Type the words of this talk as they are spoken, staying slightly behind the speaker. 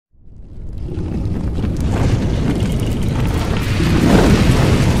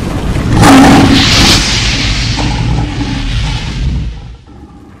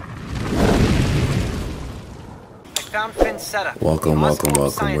setup. Welcome.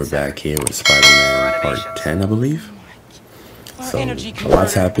 We're back here with Spider-Man Part 10, I believe. So, a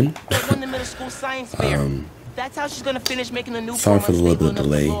lot's happened. That's how she's gonna finish making the new. Sorry for the little bit of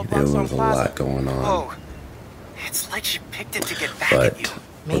delay. There was a lot going on. Whoa. It's like she picked it to get back But at you.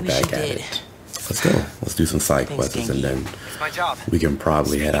 we're back at it. Let's go. Let's do some side quests and then It's my job. we can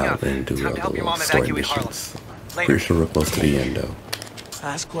probably head out and do time to help your little mom story evacuate Harlem. missions. Later. Pretty sure we're close to the end though.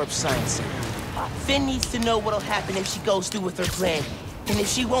 Oscorp Science Center. Finn needs to know what'll happen if she goes through with her plan. And if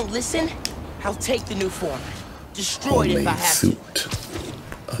she won't listen, I'll take the new form. Destroy it if I Homemade have suit.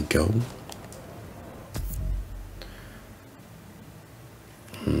 A go.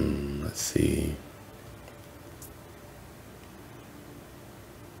 Let's see.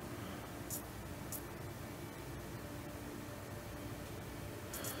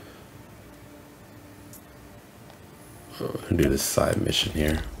 We're gonna do this side mission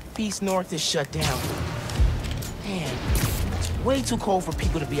here. Feast North is shut down. Man, it's way too cold for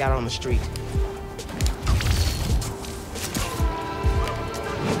people to be out on the street.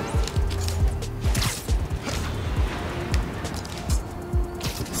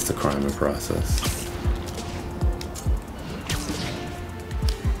 It's the crime in process.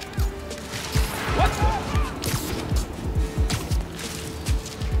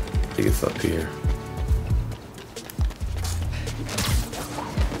 I think it's up here.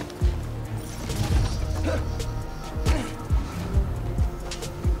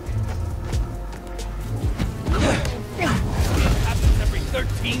 Every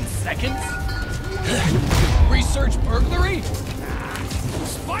 13 seconds? Research burglary?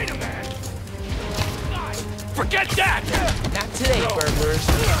 Spider-Man! Forget that! Not today, burglars.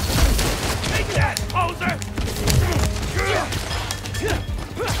 Take that, poser!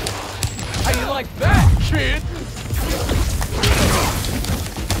 How you like that, kid?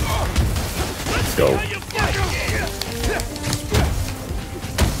 Let's go.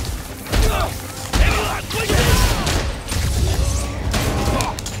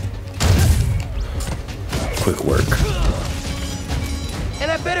 Quick work. And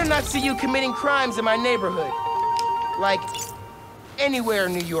I better not see you committing crimes in my neighborhood. Like, anywhere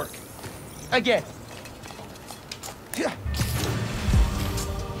in New York. Again. We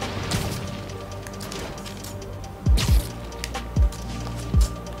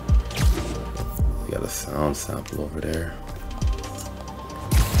got a sound sample over there.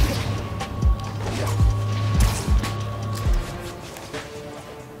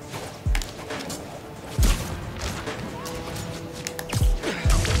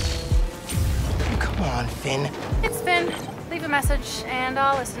 Come on, Finn. It's Finn. Leave a message, and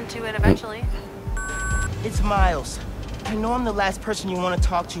I'll listen to it eventually. It's Miles. I know I'm the last person you want to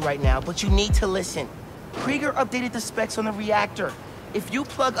talk to right now, but you need to listen. Krieger updated the specs on the reactor. If you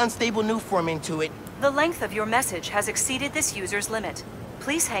plug unstable Nuform into it... The length of your message has exceeded this user's limit.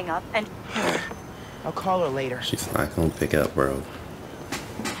 Please hang up and... I'll call her later. She's not gonna pick up, bro.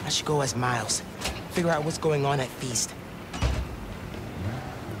 I should go as Miles. Figure out what's going on at Feast.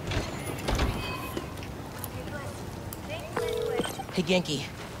 Hey, Genki.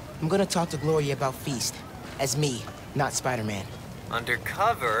 I'm gonna talk to Gloria about Feast. As me, not Spider-Man.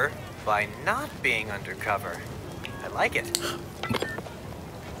 Undercover by not being undercover. I like it.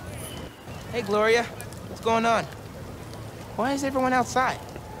 Hey, Gloria. What's going on? Why is everyone outside?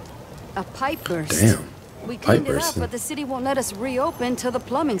 A pipe burst. Damn. We Pipe cleaned it up, bursting. but the city won't let us reopen till the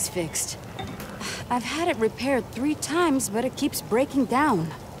plumbing's fixed. I've had it repaired 3 times, but it keeps breaking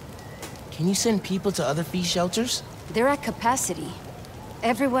down. Can you send people to other Feast shelters? They're at capacity.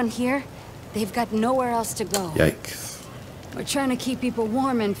 Everyone here, they've got nowhere else to go. Yikes. We're trying to keep people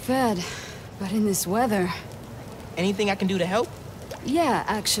warm and fed, but in this weather... Anything I can do to help? Yeah,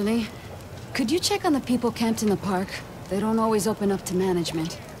 actually. Could you check on the people camped in the park? They don't always open up to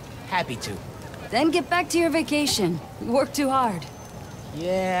management. Happy to. Then get back to your vacation. You work too hard.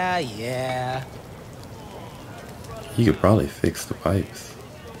 Yeah. You could probably fix the pipes.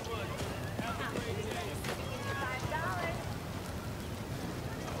 I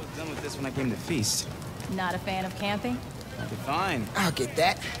was done with this when I came to Feast. Not a fan of camping? I'll be fine. I'll get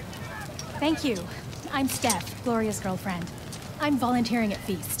that. Thank you. I'm Steph, Gloria's girlfriend. I'm volunteering at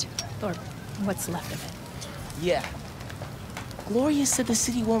Feast. Or what's left of it. Yeah. Gloria said the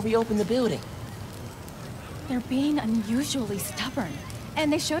city won't reopen the building. They're being unusually stubborn.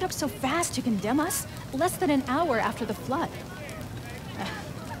 And they showed up so fast to condemn us, less than an hour after the flood.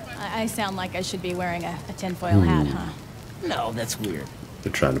 I sound like I should be wearing a tinfoil hat, huh? No, that's weird.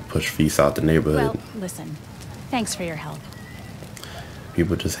 They're trying to push Feast out the neighborhood. Well, listen. Thanks for your help.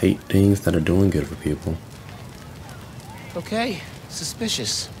 People just hate things that are doing good for people. Okay,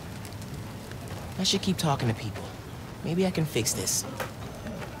 suspicious. I should keep talking to people. Maybe I can fix this.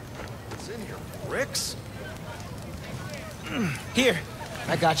 What's in here? Bricks? Here,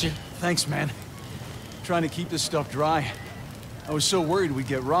 I got you. Thanks, man. Trying to keep this stuff dry. I was so worried we'd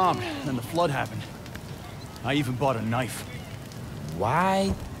get robbed, and then the flood happened. I even bought a knife.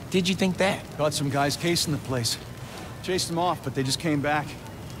 Why did you think that? Caught some guys casing the place. Chased them off, but they just came back.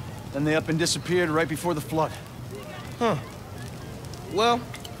 Then they up and disappeared right before the flood. Huh. Well,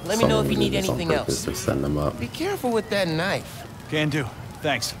 let me know if you need anything else. To send them up. Be careful with that knife. Can do.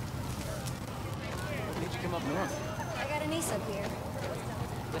 Thanks. Why did you come up north? I got a niece up here.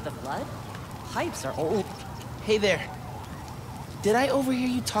 With the flood? Pipes are old. Hey there. Did I overhear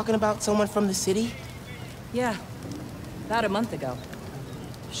you talking about someone from the city? Yeah. About a month ago.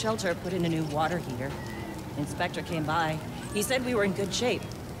 Shelter put in a new water heater. Inspector came by. He said we were in good shape.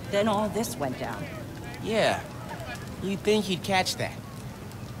 Then all this went down. Yeah. You'd think he'd catch that.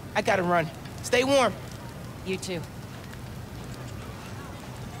 I gotta run. Stay warm. You too.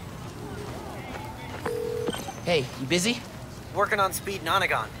 Hey, you busy? Working on speed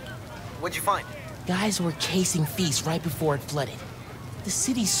Nonagon. What'd you find? Guys were casing Feast right before it flooded. The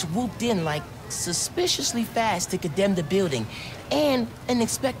city swooped in like suspiciously fast to condemn the building, and an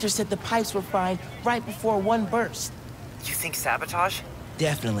inspector said the pipes were fine right before one burst. You think sabotage?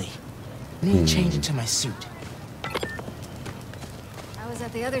 Definitely. Need to change into my suit. I was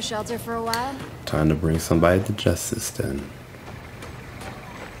at the other shelter for a while. Time to bring somebody to justice then.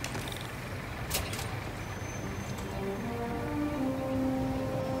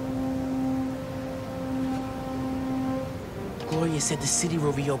 Gloria said the city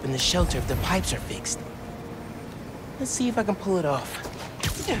will reopen the shelter if the pipes are fixed. Let's see if I can pull it off.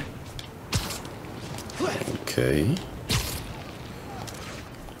 Okay.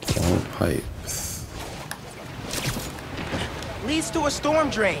 All pipes. Leads to a storm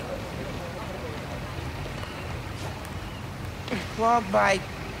drain. Clogged by,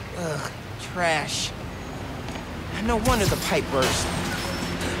 trash. No wonder the pipe burst.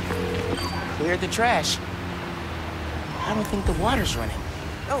 Cleared the trash. I don't think the water's running.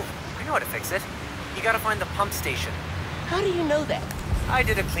 Oh, I know how to fix it. You gotta find the pump station. How do you know that? I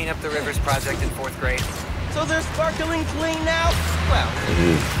did a clean up the rivers project in 4th grade. So they're sparkling clean now? Well,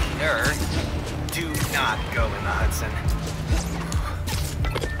 cleaner. Do not go in the Hudson.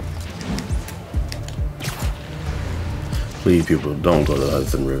 Please, people, don't go to the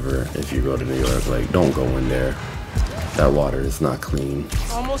Hudson River if you go to New York. Like, don't go in there. That water is not clean.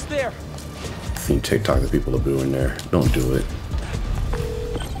 Almost there. I've seen TikTok that people are doing there. Don't do it.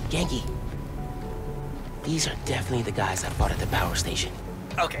 Genki. These are definitely the guys I fought at the power station.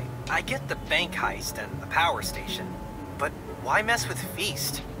 Okay, I get the bank heist and the power station, but why mess with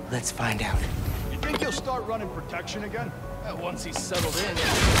Feast? Let's find out. You think he'll start running protection again? Once he's settled in.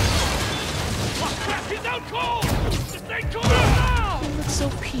 He's out cold! Just stay cool now! It looks so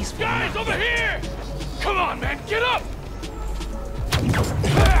peaceful. Guys, over here! Come on, man, get up!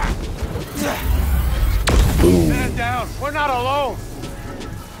 Boom. Man down, we're not alone!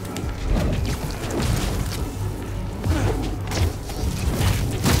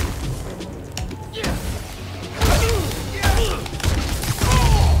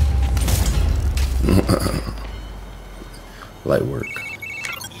 Light work.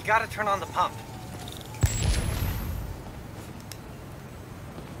 You gotta turn on the pump.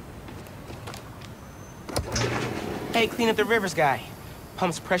 Hey, clean up the rivers guy.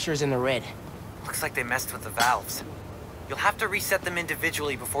 Pump's pressure is in the red. Looks like they messed with the valves. You'll have to reset them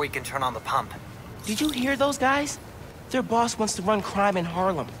individually before you can turn on the pump. Did you hear those guys? Their boss wants to run crime in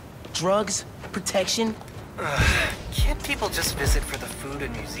Harlem. Drugs, protection. Can't people just visit for the food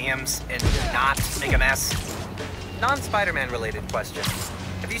and museums and not make a mess? Non-Spider-Man related question.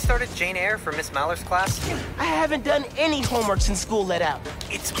 Have you started Jane Eyre for Miss Maller's class? I haven't done any homework since school let out.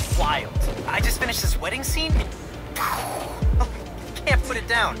 It's wild. I just finished this wedding scene. Can't put it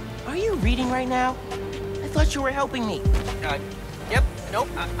down. Are you reading right now? I thought you were helping me. Yep, nope,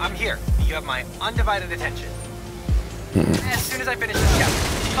 I'm here. You have my undivided attention. As soon as I finish this chapter.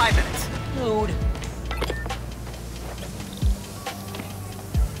 5 minutes. Dude.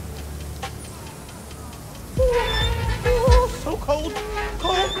 So cold.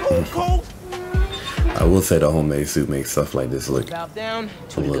 Cold. I will say the homemade suit makes stuff like this look Valve down.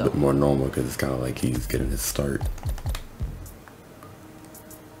 a little bit more normal because it's kind of like he's getting his start.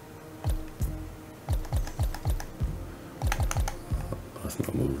 Let's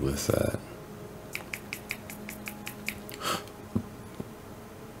not move with that.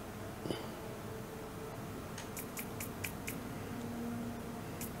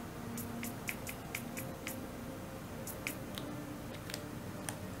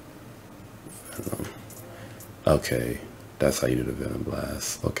 Okay, that's how you do the venom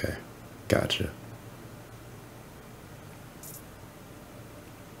blast. Okay, gotcha.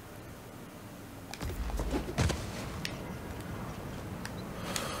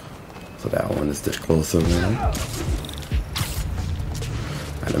 So that one is the closer one.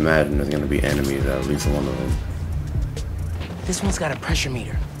 I'd imagine there's gonna be enemies at least one of them. This one's got a pressure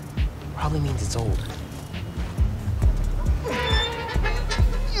meter. Probably means it's old.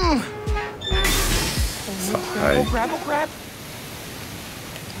 Hi. Oh, crap.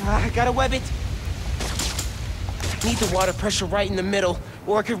 I gotta web it. Need the water pressure right in the middle,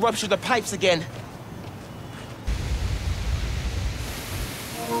 or it could rupture the pipes again.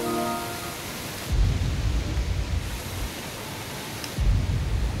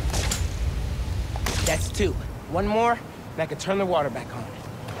 That's 2. One more, and I can turn the water back on.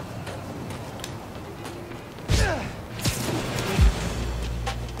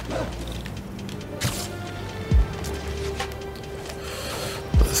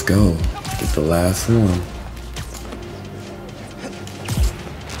 Let's go. Get the last one.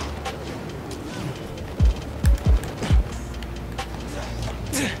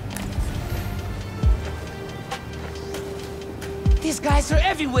 These guys are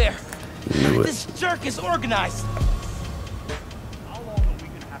everywhere. Knew it. This jerk is organized. How long are we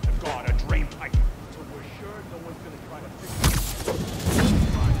gonna have to guard a drain pipe until we're sure no one's gonna try to fix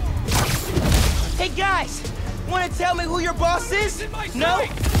it? Hey guys, wanna tell me who your boss is? No?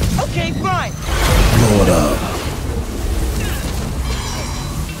 Okay, fine. Blow it up.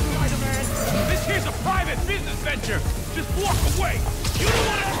 This here's a private business venture. Just walk away. You don't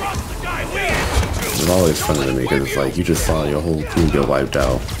want to trust the guy we answer to. It's always funny to me because it's like you just saw your whole crew get wiped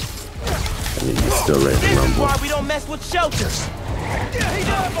out. And then you're still ready to This is rumble. why we don't mess with shelters.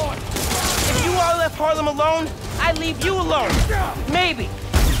 If you all left Harlem alone, I'd leave you alone. Maybe.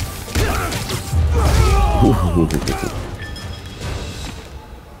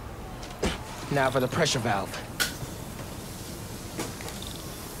 Now for the pressure valve.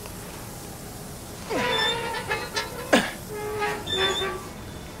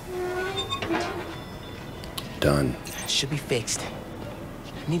 Done. Should be fixed.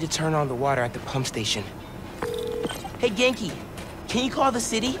 Need to turn on the water at the pump station. Hey, Genki, can you call the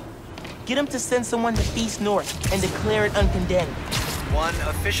city? Get them to send someone to Feast North and declare it uncondemned. One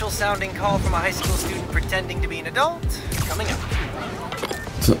official sounding call from a high school student pretending to be an adult coming up.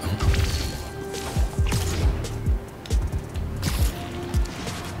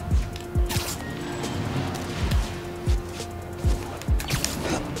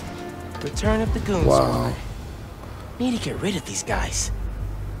 Return of the Goon Wow. Squad. Need to get rid of these guys.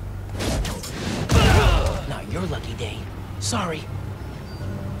 Not your lucky day. Sorry.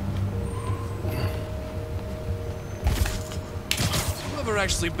 You ever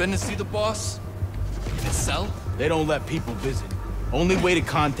actually been to see the boss? In his cell? They don't let people visit. Only way to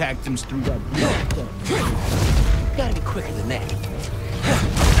contact them's through that. Gotta be quicker than that.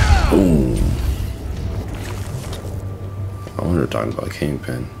 Ooh. I wonder talking about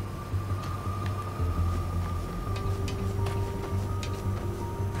Kingpin.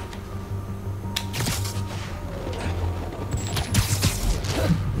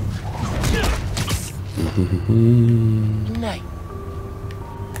 Good night.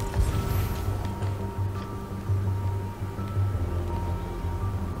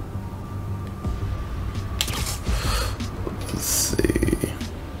 Let's see.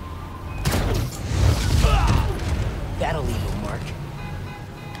 That'll leave a mark.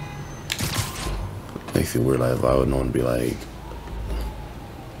 Makes it weird, like if I would want to be like,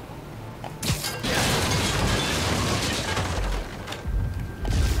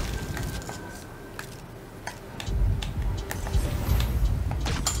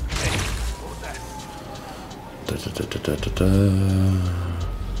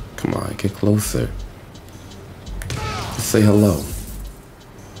 come on, get closer. Say hello.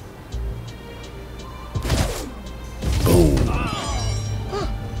 Boom.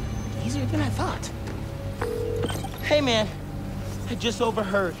 Easier than I thought. Hey, man. I just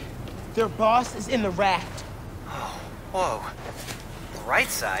overheard. Their boss is in the raft. Whoa. Right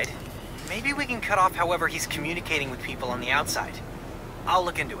side? Maybe we can cut off however he's communicating with people on the outside. I'll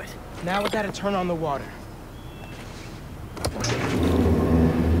look into it. Now we gotta turn on the water.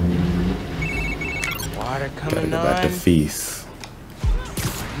 Water Gotta coming go back to on. Feast.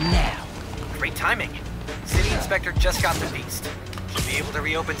 Now. Great timing. City Inspector just got the Feast. Should be able to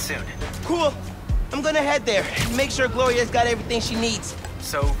reopen soon. Cool. I'm gonna head there. Make sure Gloria's got everything she needs.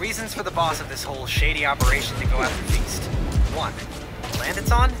 So, reasons for the boss of this whole shady operation to go after Feast. 1. The land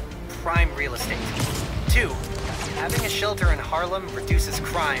it's on? Prime real estate. 2. Having a shelter in Harlem reduces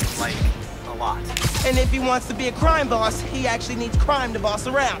crime like a lot. And if he wants to be a crime boss, he actually needs crime to boss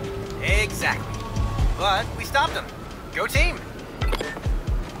around. Exactly. But we stopped him. Go team.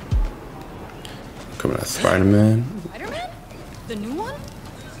 Coming out Spider-Man. Spider-Man? The new one?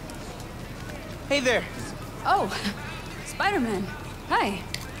 Hey there. Oh, Spider-Man. Hi.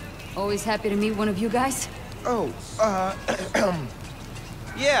 Always happy to meet one of you guys. Oh,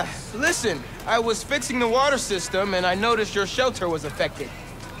 yeah, listen, I was fixing the water system and I noticed your shelter was affected.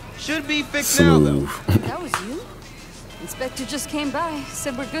 Should be fixed now, though. That was you? Inspector just came by,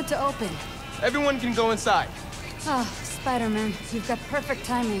 said we're good to open. Everyone can go inside. Oh, Spider-Man, you've got perfect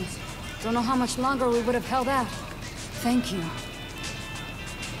timing. Don't know how much longer we would have held out. Thank you.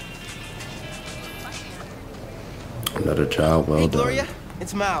 Another job well Hey, done. Gloria,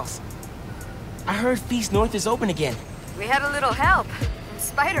 it's Miles. I heard Feast North is open again. We had a little help from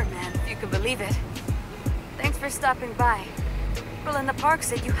Spider-Man, if you can believe it. Thanks for stopping by. People in the park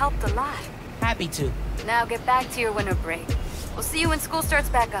said you helped a lot. Happy to. Now get back to your winter break. We'll see you when school starts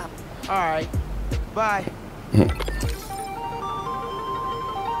back up. All right. Bye.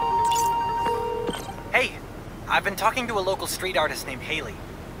 Hey, I've been talking to a local street artist named Haley.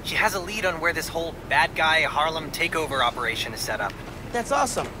 She has a lead on where this whole bad guy Harlem takeover operation is set up. That's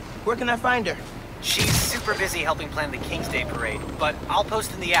awesome. Where can I find her? She's super busy helping plan the King's Day parade, but I'll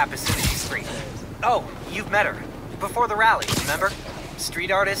post in the app as soon as she's free. Oh, you've met her. Before the rally, remember?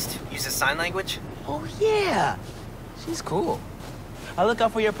 Street artist, uses sign language. Oh, yeah. She's cool. I'll look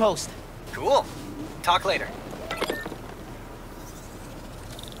out for your post. Cool. Talk later.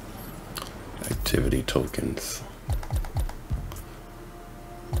 Activity tokens.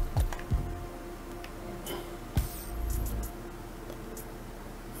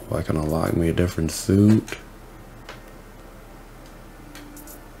 Oh, I can unlock me a different suit.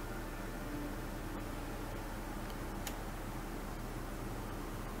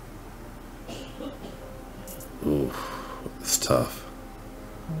 Oof, it's tough.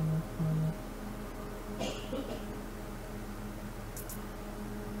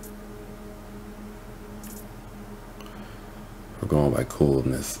 We're going by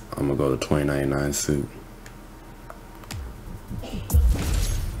coolness. I'm gonna go to 2099 suit.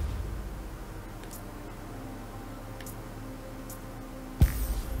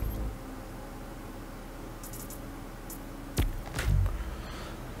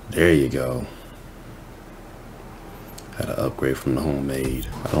 There you go. Had an upgrade from the homemade.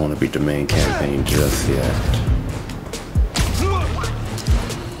 I don't want to beat the main campaign just yet.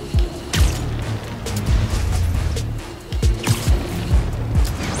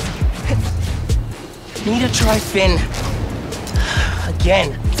 Need to try Finn.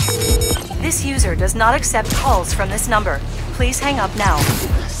 Again. This user does not accept calls from this number. Please hang up now.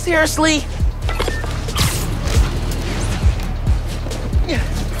 Seriously?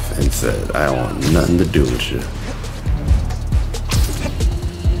 Finn said, I don't want nothing to do with you.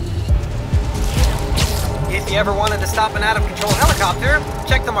 If you ever wanted to stop an out-of-control helicopter,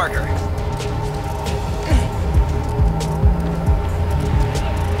 check the marker.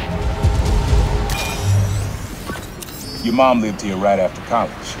 Your mom lived here right after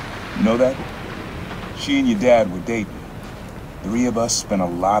college. You know that? She and your dad were dating. 3 of us spent a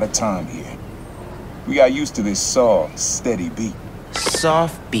lot of time here. We got used to this soft, steady beat.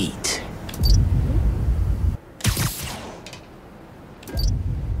 Soft beat.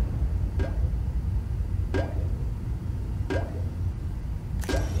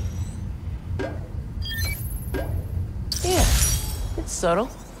 Yeah, it's subtle,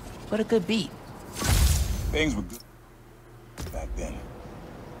 but a good beat. Things were good back then.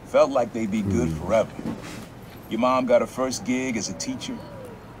 Felt like they'd be good forever. Your mom got her first gig as a teacher.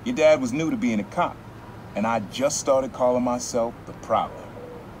 Your dad was new to being a cop. And I just started calling myself the Prowler.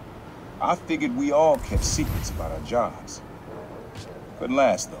 I figured we all kept secrets about our jobs. Couldn't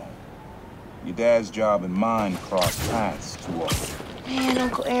last, though. Your dad's job and mine crossed paths too often. Man,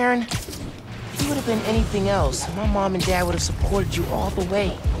 Uncle Aaron, if you would have been anything else, my mom and dad would have supported you all the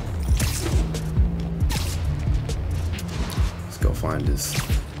way. Let's go find this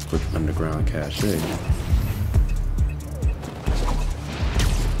quick underground cache.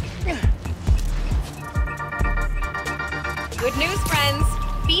 Good news, friends.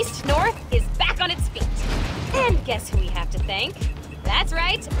 Feast North is back on its feet. And guess who we have to thank? That's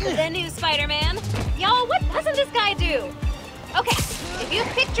right, the new Spider-Man. Y'all, what doesn't this guy do? Okay, if you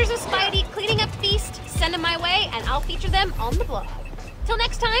have pictures of Spidey cleaning up Feast, send them my way and I'll feature them on the blog. Till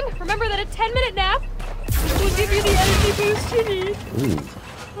next time, remember that a 10-minute nap will give you the energy boost you need.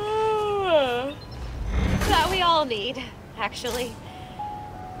 That we all need, actually.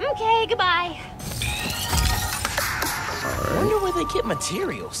 Okay, goodbye. I wonder where they get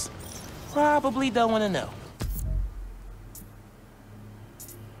materials. probably don't want to know.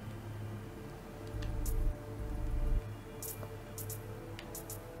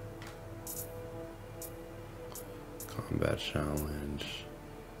 Combat challenge.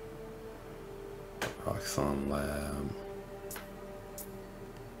 Roxxon Lab.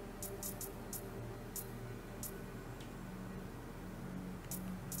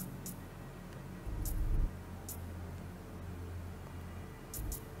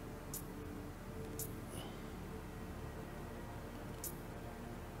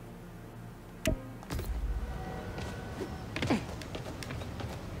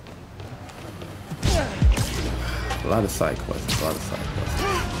 A lot of side quests, a lot of side quests.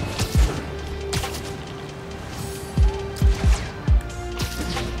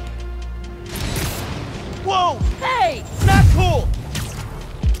 Whoa! Hey! Not cool!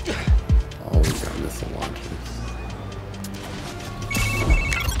 Always got missile launchers.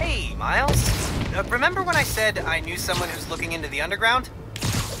 Hey, Miles. Remember when I said I knew someone who's looking into the underground?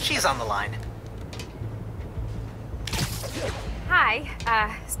 She's on the line. Hi,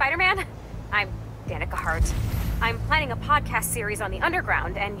 Spider-Man? I'm Danica Hart. I'm planning a podcast series on the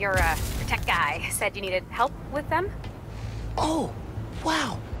underground, and your tech guy said you needed help with them? Oh,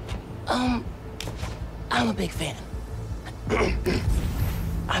 wow. I'm a big fan.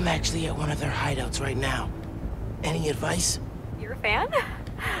 I'm actually at one of their hideouts right now. Any advice? You're a fan?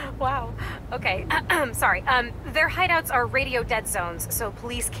 Wow. Okay, sorry. Their hideouts are radio dead zones, so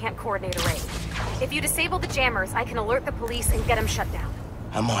police can't coordinate a raid. If you disable the jammers, I can alert the police and get them shut down.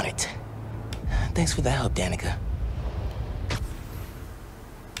 I'm on it. Thanks for the help, Danica.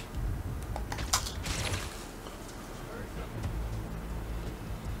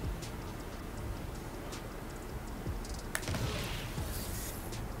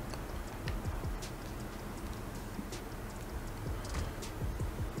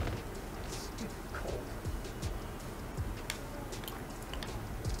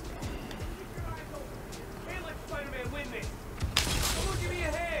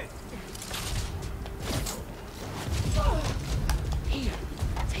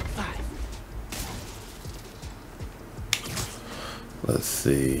 Let's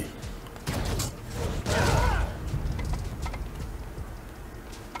see. I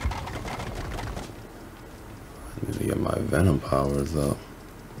need to get my venom powers up.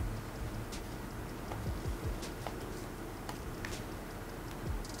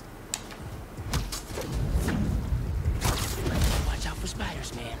 Watch out for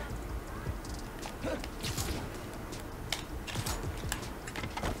spiders, man.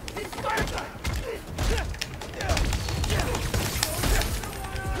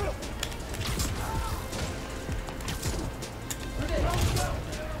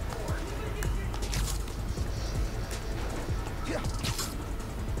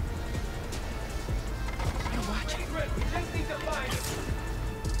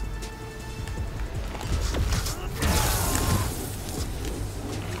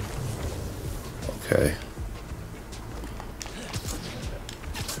 Okay.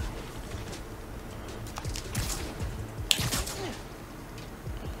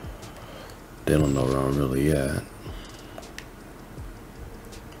 They don't know where I'm really at.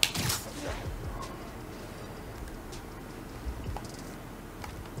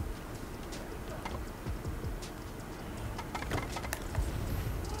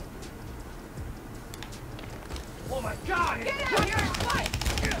 Oh my God! Get out here! Fight!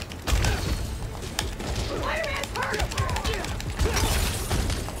 Spider-Man's hurt!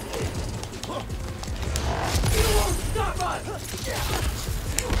 You won't stop us!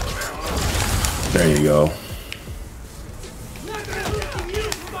 There you go. Not gonna listen to you,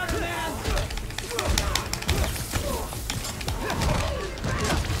 Spider-Man!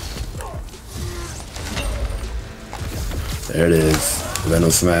 There it is.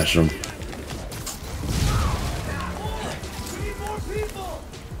 Venom smash him.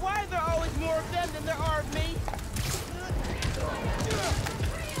 Why are there always more of them than there are of me?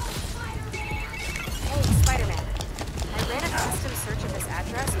 Hey, Spider-Man. I ran a custom search of this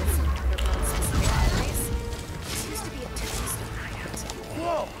address with some underground-specific entries. This used to be a Tombstone hideout.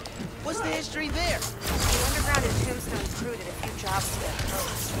 Whoa! What's the history there? The underground and Tombstone crew did a few jobs together.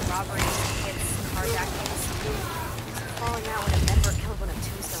 Robberies, hits, carjackings. Falling out when a member killed one of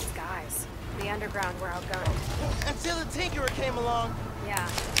Tombstone's guys. The underground were outgunned. Until the Tinkerer came along. Yeah.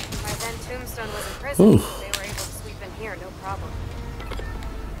 By then, Tombstone was in prison. Ooh. They were able to sweep in here, no problem.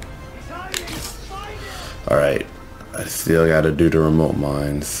 Alright. I still gotta do the remote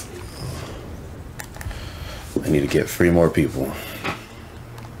mines. I need to get 3 more people.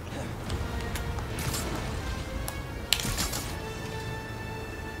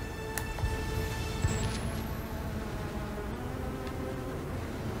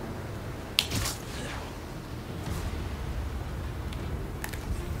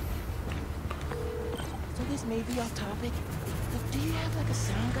 maybe off topic, but do you have like a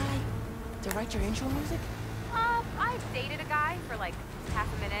sound guy to write your intro music? I dated a guy for like half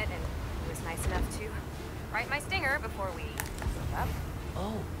a minute, and he was nice enough to write my stinger before we broke up.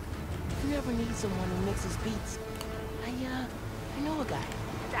 Oh, if you ever need someone who mixes beats, I know a guy.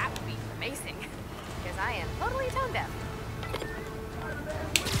 That would be amazing, because I am totally tone deaf.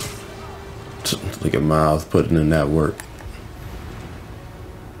 Look at Miles putting in that work.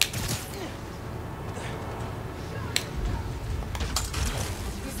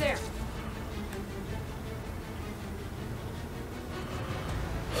 Who's there?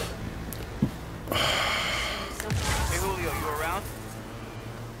 Hey Julio, you around?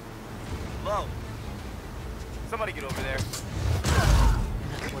 Hello? Somebody get over there.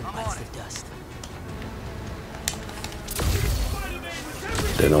 I'm on it. Dust.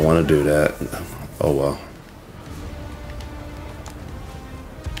 They don't want to do that. Oh well.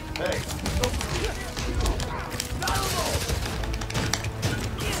 Hey.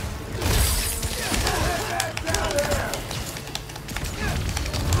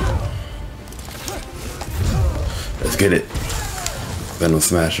 Let's get it. Venom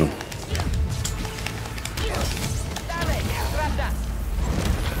smash him.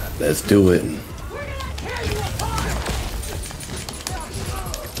 Let's do it.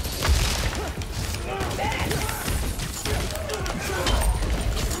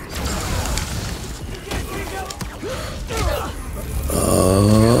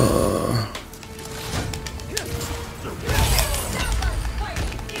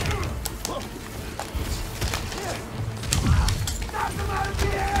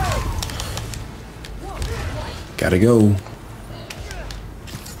 Gotta go.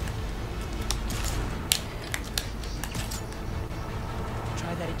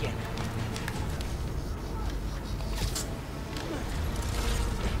 Try that again.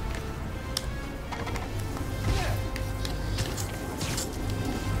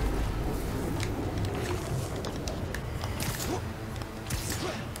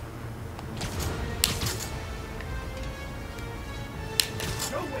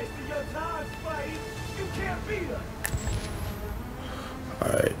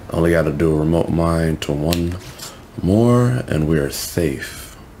 Alright, only gotta do a remote mine to one more and we are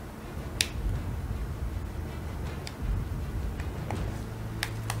safe.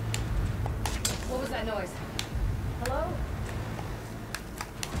 What was that noise? Hello?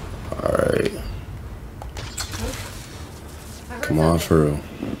 Alright. Come on through.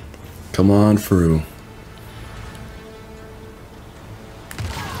 Come on through.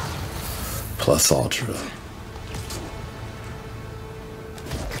 Plus Ultra.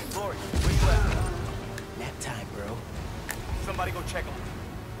 Nap time, bro. Somebody go check him.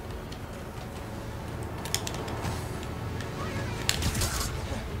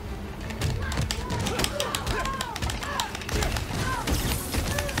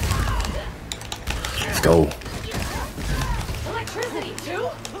 Let's go. Electricity, too?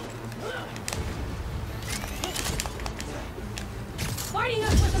 Fighting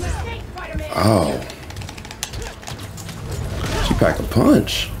us was a mistake, Spider-Man! Oh. She packed a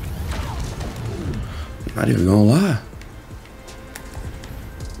punch. Not even gonna lie.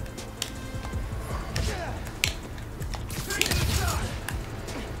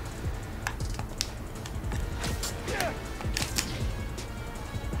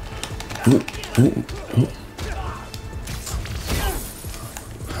 Ooh, ooh, ooh.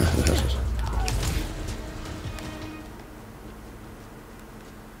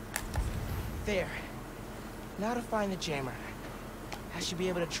 There. Now to find the jammer. I should be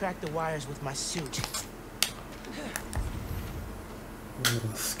able to track the wires with my suit.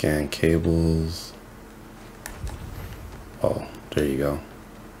 Scan cables. Oh, there you go.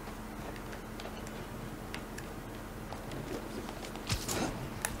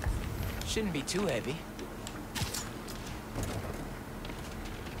 Shouldn't be too heavy.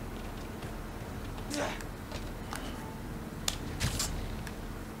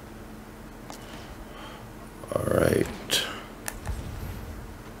 All right.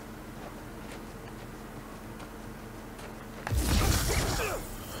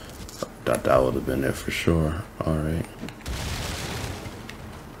 Thought that would have been there for sure. All right.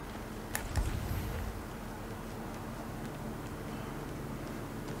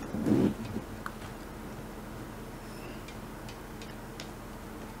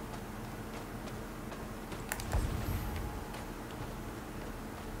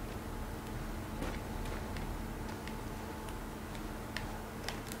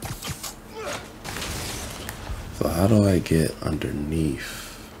 So how do I get underneath?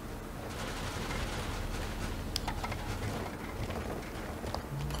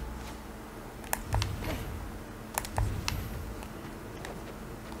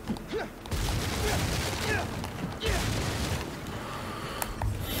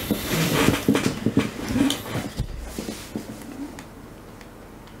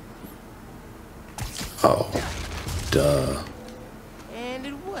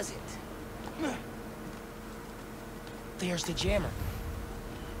 first a jammer.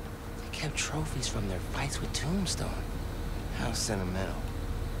 They kept trophies from their fights with Tombstone. How sentimental.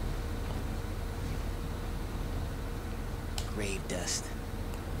 Grave dust.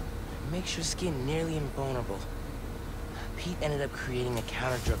 Makes your skin nearly invulnerable. Pete ended up creating a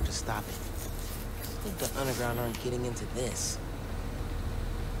counter drug to stop it. I think the underground aren't getting into this.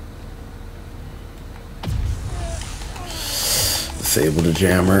 Disable the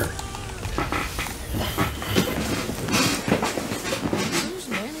jammer. Those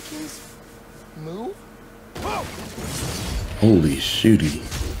mannequins move? Holy shooty.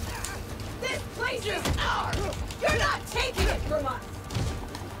 This place is ours! You're not taking it from us!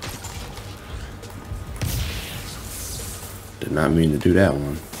 Did not mean to do that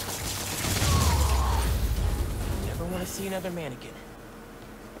one. Never want to see another mannequin.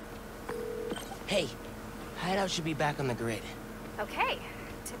 Hey, hideout should be back on the grid. Okay,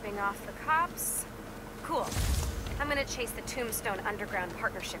 tipping off the cops. Cool. I'm gonna chase the Tombstone Underground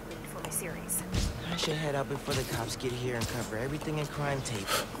Partnership lead for my series. I should head out before the cops get here and cover everything in crime tape.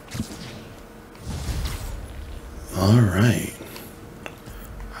 Alright.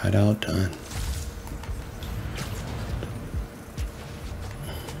 Hideout done.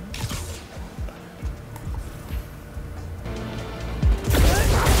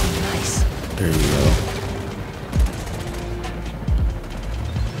 Nice. There you go.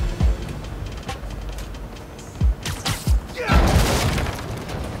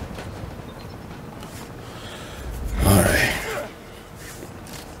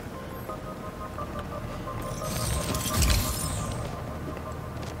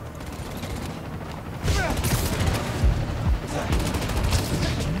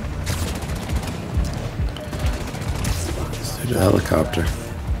 The helicopter.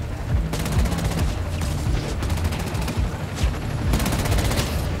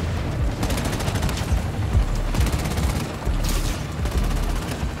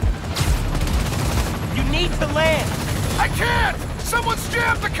 You need to land! I can't! Someone's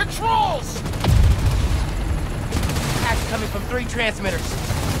jammed the controls! Attack's coming from 3 transmitters.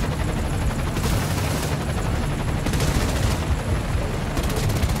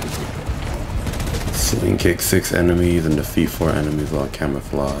 Swing kick 6 enemies and defeat 4 enemies while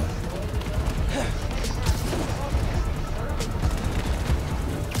camouflage.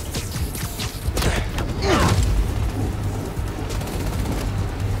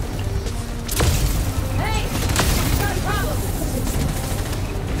 Hey! Got a problem!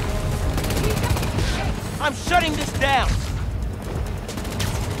 I'm shutting this down!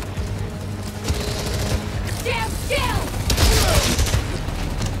 Stand still!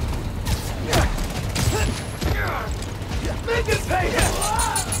 Make it pay!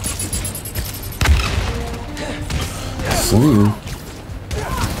 Swing.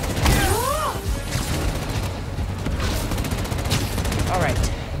 Alright,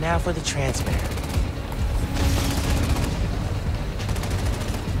 now for the transmitter.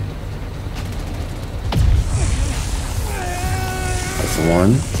 That's 1.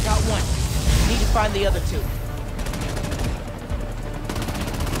 Got 1. Need to find the other 2.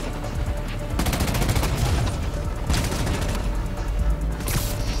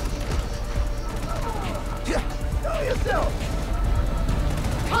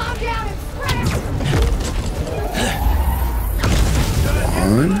 Calm down and spread out!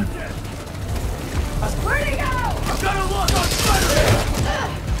 1. Where'd he go? I'm gonna look on Spider-Man!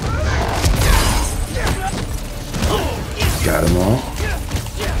 Got them all.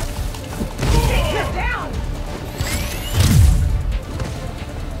 Get down!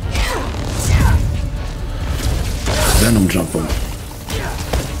 Venom jump them.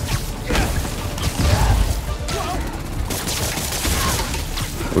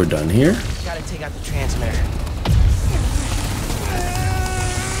 We're done here. Gotta take out the transmitter.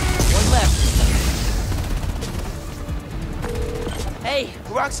 1 left. Hey,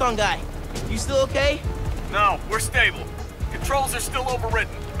 Roxxon guy. You still okay? No, we're stable. Controls are still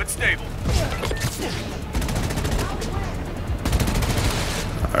overridden, but stable.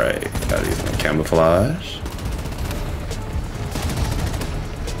 Alright, gotta use my camouflage.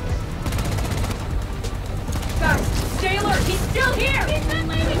 Guys, stay alert! He's still here! He's not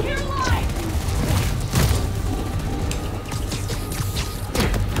leaving here alive!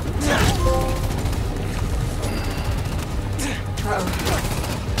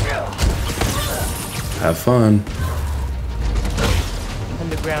 Have fun.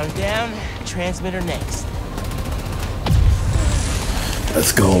 Underground down, transmitter next.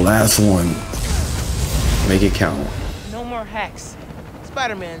 Let's go, last one. Make it count. No more hacks.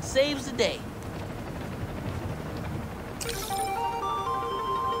 Spider-Man saves the day.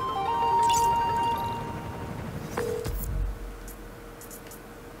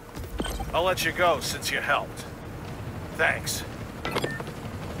 I'll let you go since you helped. Thanks.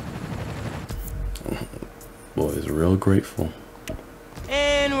 Boy is real grateful.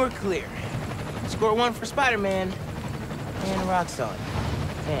 And we're clear. Score 1 for Spider-Man. And rock's on.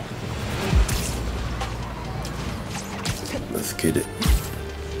 Yeah. Let's get it.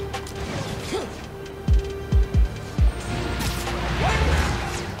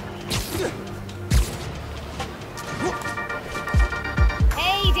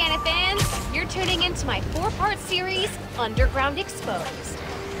 Hey, Danithans! You're tuning into my 4-part series, Underground Exposed.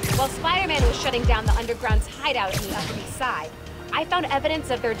 While Spider-Man was shutting down the Underground's hideout in the Upper East Side, I found evidence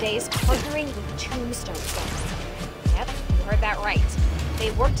of their days partnering with Tombstone thugs. Yep, you heard that right.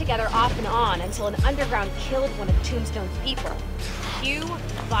 They worked together off and on until an Underground killed one of Tombstone's people. Cue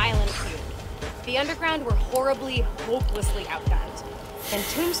violent feud. The Underground were horribly, hopelessly outgunned. Then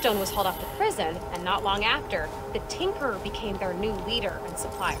Tombstone was hauled off to prison, and not long after, the Tinkerer became their new leader and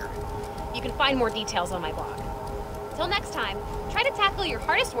supplier. You can find more details on my blog. Till next time, try to tackle your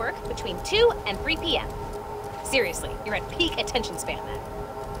hardest work between 2 and 3 p.m. Seriously, you're at peak attention span then.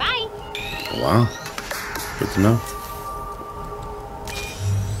 Bye! Wow. Good to know.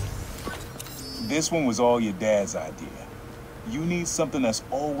 This one was all your dad's idea. You need something that's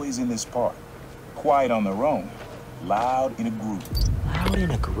always in this park. Quiet on their own. Loud in a group. Loud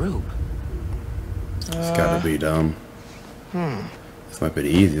in a group? It's gotta be dumb. This might be the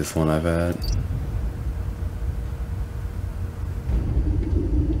easiest one I've had.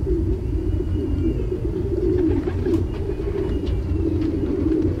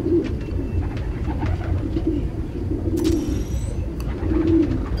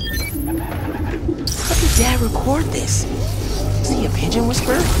 Dad record this? Is he a pigeon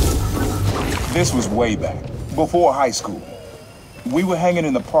whisperer? This was way back, before high school. We were hanging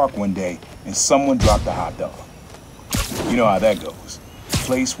in the park one day, and someone dropped a hot dog. You know how that goes. The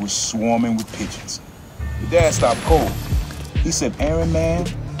place was swarming with pigeons. Your dad stopped cold. He said, "Aaron, man,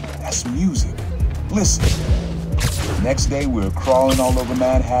 that's music. Listen." The next day, we were crawling all over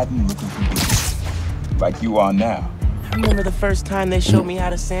Manhattan looking for beats. Like you are now. I remember the first time they showed me how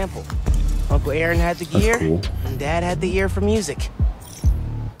to sample. Uncle Aaron had the gear, cool. and Dad had the ear for music.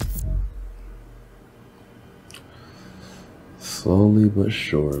 Slowly but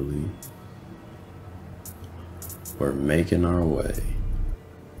surely, we're making our way.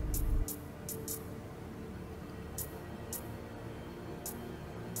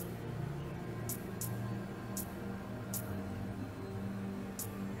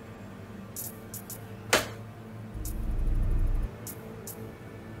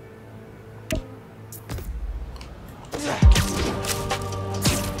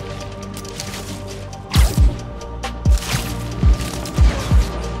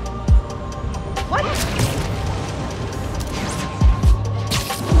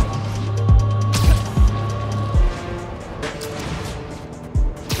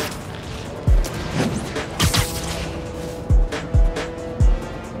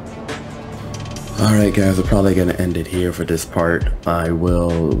 Alright guys, we're probably going to end it here for this part. I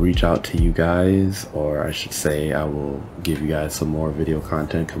will reach out to you guys, or I should say I will give you guys some more video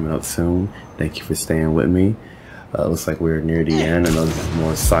content coming up soon. Thank you for staying with me. Looks like we're near the end. I know this is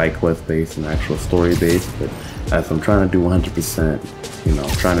more side quest based and actual story based, but as I'm trying to do 100%, you know,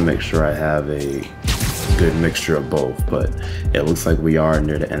 I'm trying to make sure I have a good mixture of both, but it looks like we are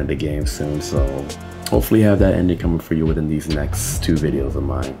near the end of the game soon, so hopefully have that ending coming for you within these next 2 videos of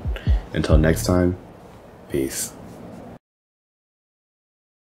mine. Until next time, peace.